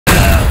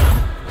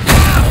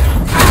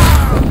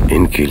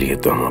इनके लिए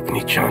तो हम अपनी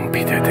जान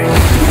भी दे देंगे।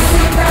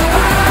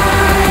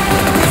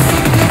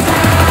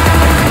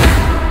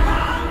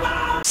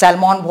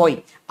 सलमान भाई,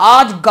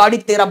 आज गाड़ी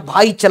तेरा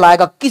भाई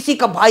चलाएगा, किसी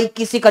का भाई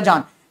किसी का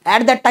जान।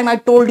 At that time I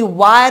told you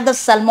why the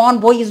Salman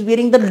boy is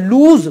wearing the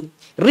loose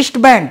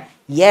wristband.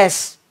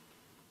 Yes,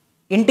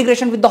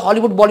 integration with the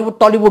Hollywood, Bollywood,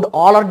 Tollywood,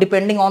 all are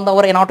depending on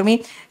our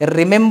anatomy.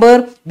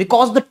 Remember,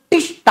 because the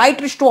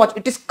tight wristwatch,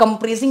 it is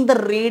compressing the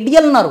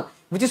radial nerve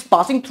which is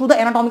passing through the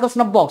anatomical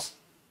snub box.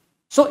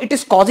 So it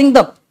is causing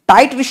the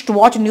tight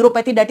wristwatch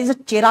neuropathy, that is a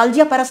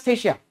chiralgia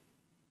paresthesia.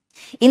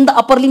 In the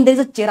upper limb there is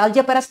a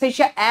chiralgia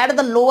paresthesia. At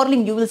the lower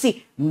limb you will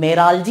see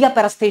meralgia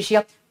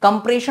paresthesia,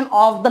 compression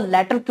of the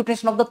lateral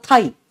cutaneous of the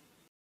thigh.